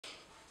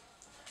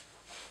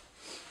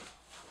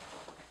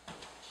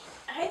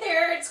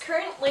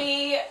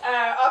currently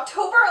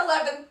October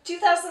 11th,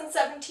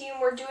 2017.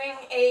 We're doing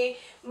a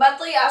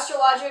monthly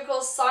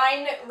astrological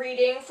sign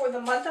reading for the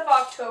month of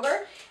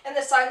October, and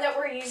the sign that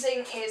we're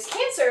using is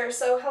Cancer.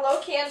 So hello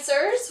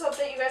Cancers, hope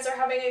that you guys are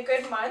having a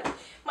good month.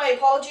 My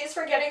apologies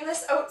for getting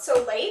this out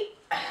so late.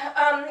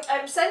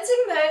 I'm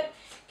sensing that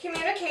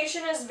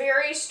communication is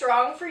very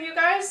strong for you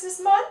guys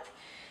this month.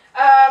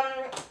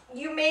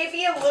 You may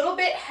be a little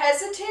bit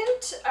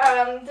hesitant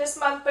this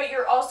month, but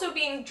you're also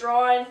being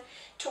drawn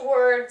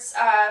towards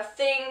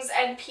things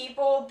and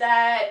people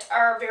that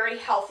are very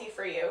healthy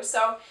for you.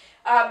 So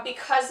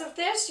because of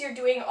this, you're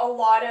doing a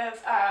lot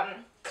of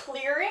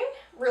clearing,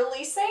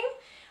 releasing.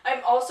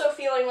 I'm also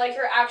feeling like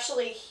you're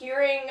actually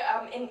hearing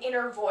an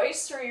inner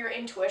voice through your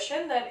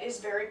intuition that is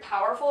very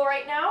powerful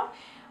right now.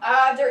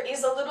 There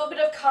is a little bit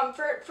of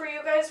comfort for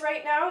you guys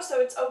right now,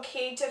 so it's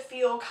okay to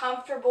feel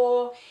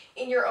comfortable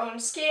in your own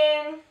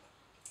skin.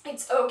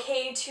 It's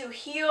okay to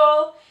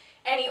heal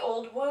any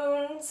old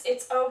wounds.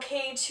 It's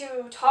okay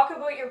to talk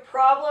about your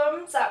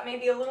problems. That may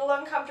be a little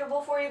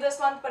uncomfortable for you this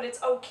month, but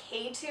it's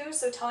okay to,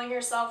 so telling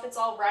yourself it's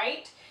all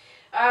right.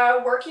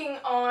 Working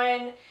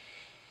on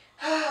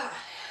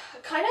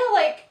kind of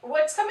like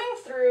what's coming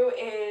through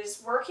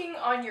is working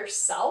on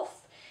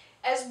yourself,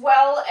 as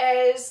well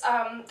as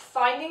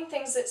finding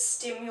things that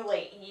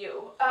stimulate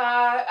you.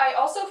 I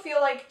also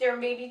feel like there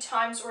may be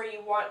times where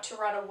you want to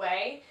run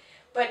away,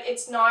 but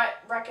it's not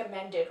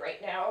recommended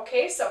right now,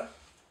 okay? So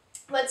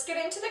let's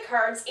get into the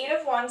cards. Eight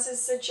of Wands is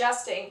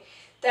suggesting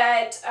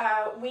that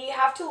we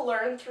have to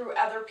learn through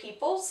other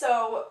people.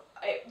 So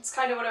it's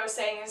kind of what I was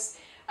saying is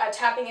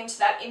tapping into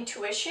that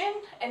intuition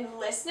and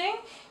listening.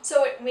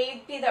 So it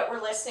may be that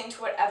we're listening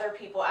to what other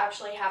people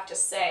actually have to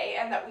say,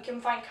 and that we can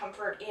find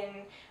comfort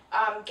in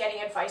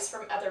getting advice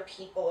from other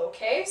people,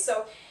 okay?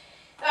 So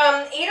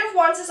Eight of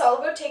Wands is all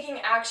about taking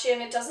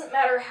action. It doesn't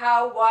matter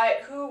how,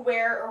 what, who,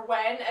 where, or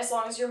when, as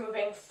long as you're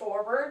moving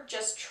forward.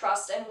 Just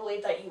trust and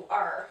believe that you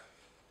are.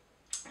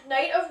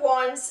 Knight of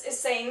Wands is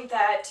saying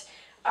that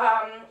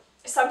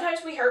sometimes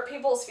we hurt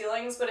people's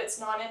feelings, but it's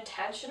not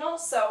intentional.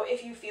 So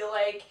if you feel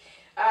like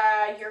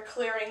you're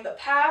clearing the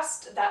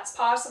past, that's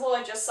possible.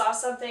 I just saw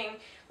something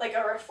like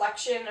a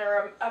reflection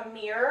or a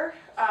mirror,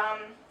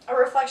 a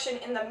reflection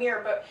in the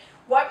mirror, but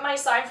what my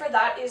sign for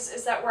that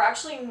is that we're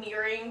actually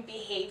mirroring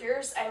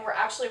behaviors and we're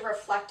actually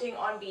reflecting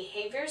on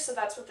behaviors. So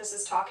that's what this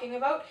is talking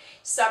about.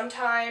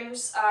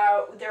 Sometimes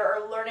there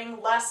are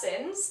learning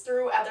lessons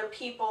through other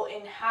people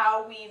in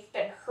how we've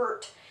been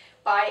hurt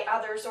by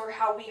others or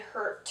how we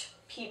hurt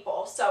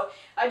people. So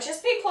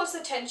just pay close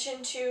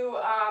attention to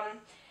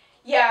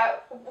yeah,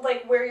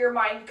 like where your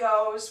mind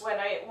goes when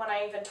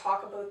I even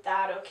talk about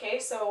that, okay?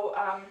 So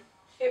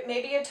it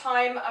may be a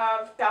time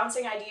of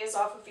bouncing ideas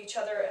off of each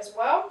other as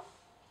well.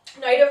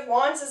 Knight of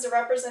Wands is a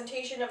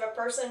representation of a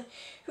person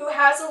who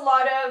has a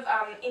lot of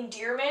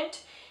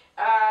endearment.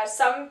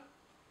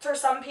 For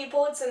some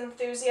people it's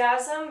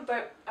enthusiasm,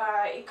 but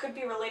it could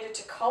be related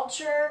to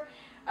culture,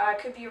 it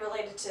could be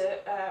related to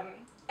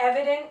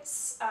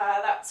evidence,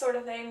 that sort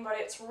of thing, but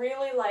it's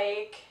really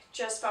like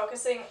just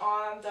focusing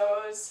on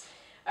those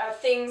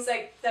things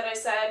that I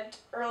said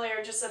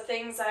earlier, just the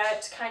things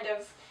that kind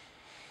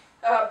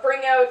of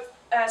bring out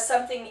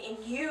something in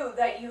you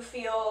that you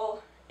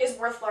feel is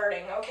worth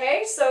learning,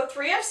 okay? So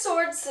Three of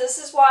Swords, this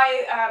is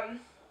why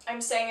I'm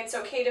saying it's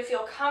okay to feel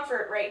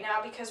comfort right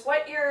now, because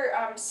what you're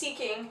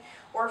seeking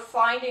or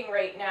finding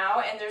right now,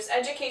 and there's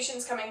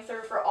educations coming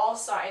through for all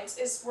signs,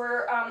 is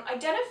we're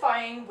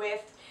identifying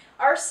with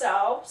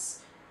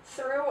ourselves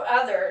through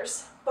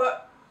others,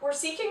 but we're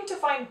seeking to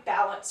find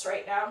balance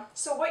right now.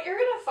 So what you're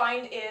going to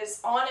find is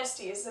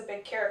honesty is a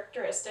big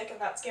characteristic, and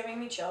that's giving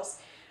me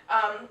chills,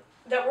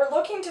 that we're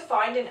looking to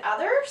find in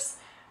others,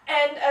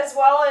 and as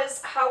well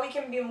as how we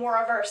can be more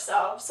of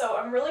ourselves. So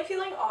I'm really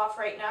feeling off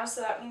right now,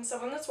 so that means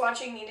someone that's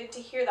watching needed to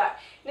hear that.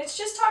 And it's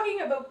just talking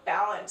about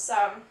balance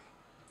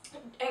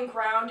and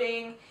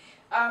grounding,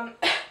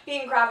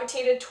 being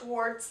gravitated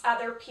towards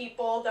other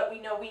people that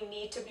we know we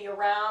need to be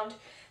around,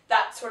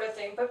 that sort of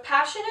thing. But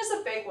passion is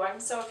a big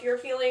one. So if you're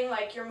feeling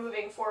like you're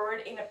moving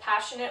forward in a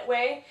passionate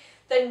way,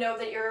 then know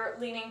that you're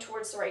leaning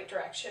towards the right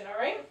direction, all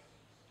right?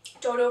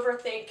 Don't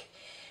overthink.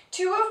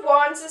 Two of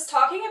Wands is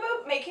talking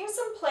about making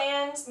some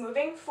plans,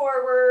 moving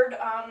forward,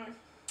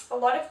 a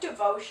lot of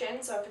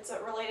devotion. So if it's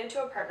related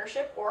to a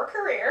partnership or a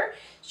career,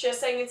 it's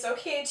just saying it's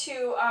okay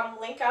to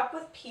link up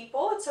with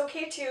people. It's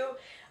okay to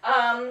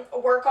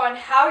work on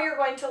how you're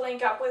going to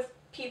link up with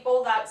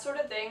people, that sort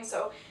of thing.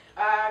 So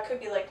it could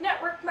be like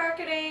network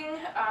marketing.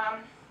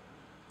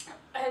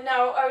 And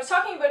now I was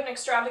talking about an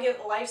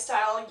extravagant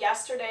lifestyle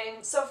yesterday.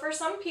 And so for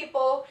some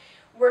people,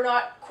 we're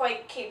not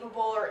quite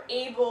capable or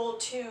able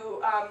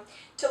to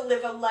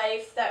live a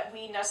life that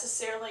we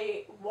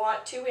necessarily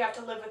want to. We have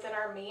to live within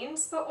our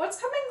means. But what's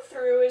coming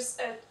through is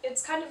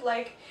it's kind of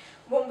like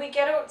when we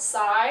get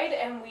outside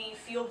and we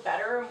feel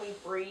better and we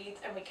breathe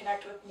and we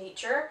connect with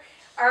nature,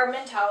 our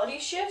mentality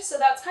shifts. So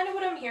that's kind of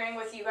what I'm hearing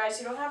with you guys.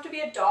 You don't have to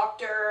be a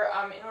doctor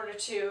in order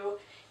to,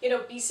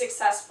 be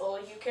successful.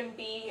 You can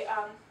be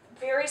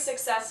very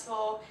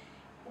successful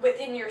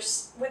within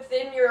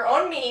your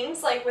own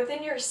means, like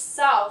within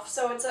yourself.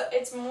 So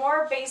it's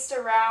more based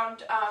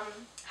around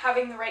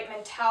having the right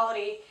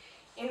mentality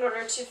in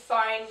order to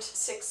find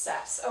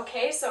success.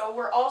 Okay, so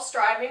we're all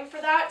striving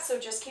for that. So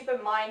just keep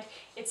in mind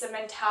it's a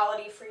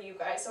mentality for you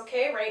guys.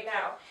 Okay, right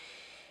now.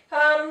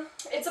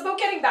 It's about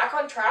getting back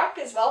on track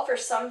as well for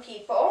some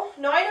people.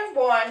 9 of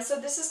Wands, so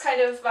this is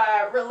kind of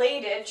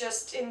related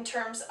just in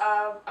terms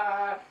of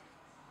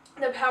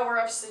the power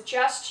of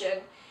suggestion.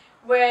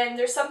 When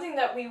there's something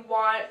that we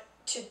want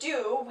to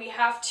do, we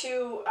have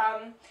to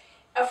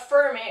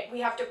affirm it, we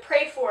have to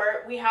pray for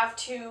it, we have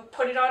to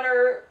put it on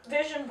our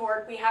vision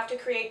board, we have to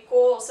create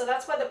goals. So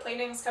that's why the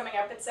planing's coming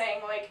up. It's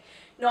saying like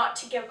not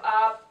to give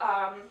up,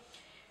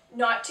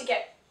 not to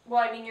get,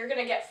 well, I mean, you're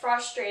going to get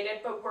frustrated,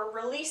 but we're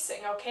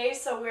releasing, okay?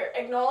 So we're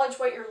acknowledge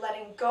what you're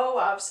letting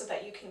go of so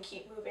that you can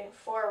keep moving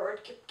forward.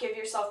 Give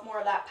yourself more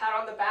of that pat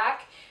on the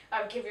back.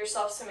 Give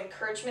yourself some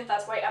encouragement.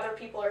 That's why other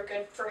people are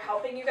good for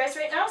helping you guys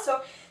right now.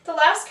 So the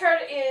last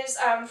card is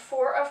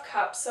 4 of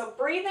Cups. So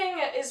breathing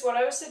is what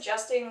I was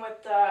suggesting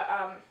with the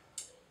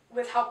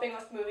with helping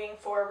with moving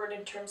forward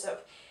in terms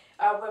of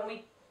when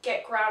we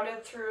get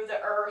grounded through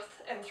the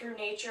earth and through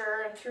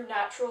nature and through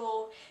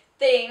natural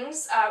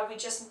things, we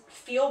just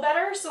feel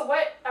better. So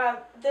what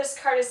this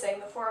card is saying,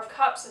 the 4 of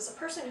Cups, is a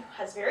person who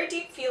has very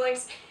deep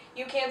feelings.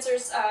 You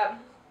Cancers,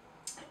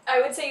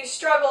 I would say you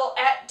struggle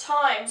at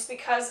times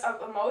because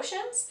of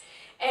emotions,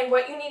 and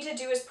what you need to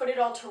do is put it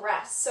all to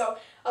rest. So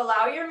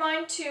allow your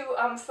mind to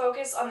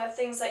focus on the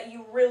things that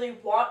you really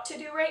want to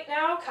do right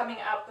now, coming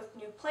up with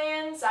new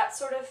plans, that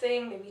sort of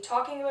thing, maybe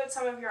talking about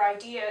some of your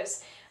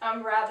ideas,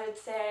 rather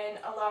than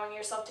allowing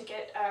yourself to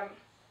get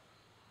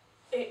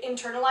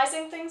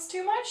internalizing things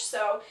too much.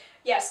 So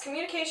yes,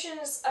 communication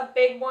is a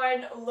big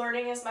one,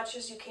 learning as much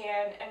as you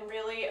can, and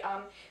really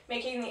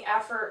making the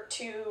effort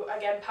to,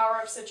 again, power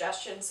of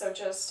suggestion. So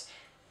just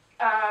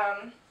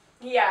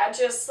yeah,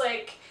 just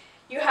like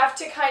you have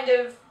to kind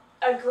of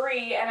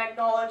agree and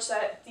acknowledge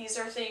that these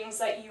are things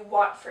that you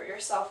want for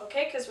yourself,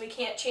 okay? Because we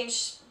can't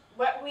change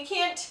what we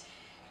can't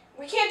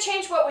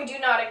change what we do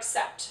not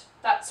accept,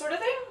 that sort of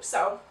thing.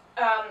 So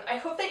I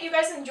hope that you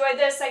guys enjoyed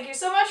this. Thank you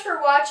so much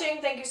for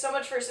watching. Thank you so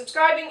much for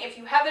subscribing. If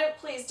you haven't,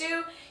 please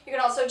do. You can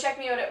also check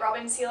me out at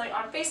Robyn's Healing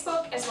on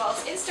Facebook as well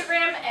as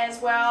Instagram as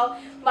well.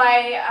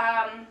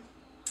 My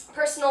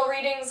personal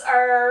readings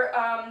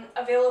are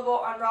available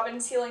on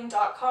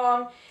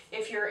robynshealing.com.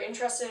 If you're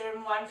interested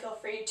in one, feel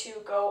free to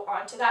go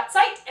onto that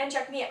site and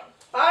check me out.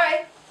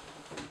 Bye!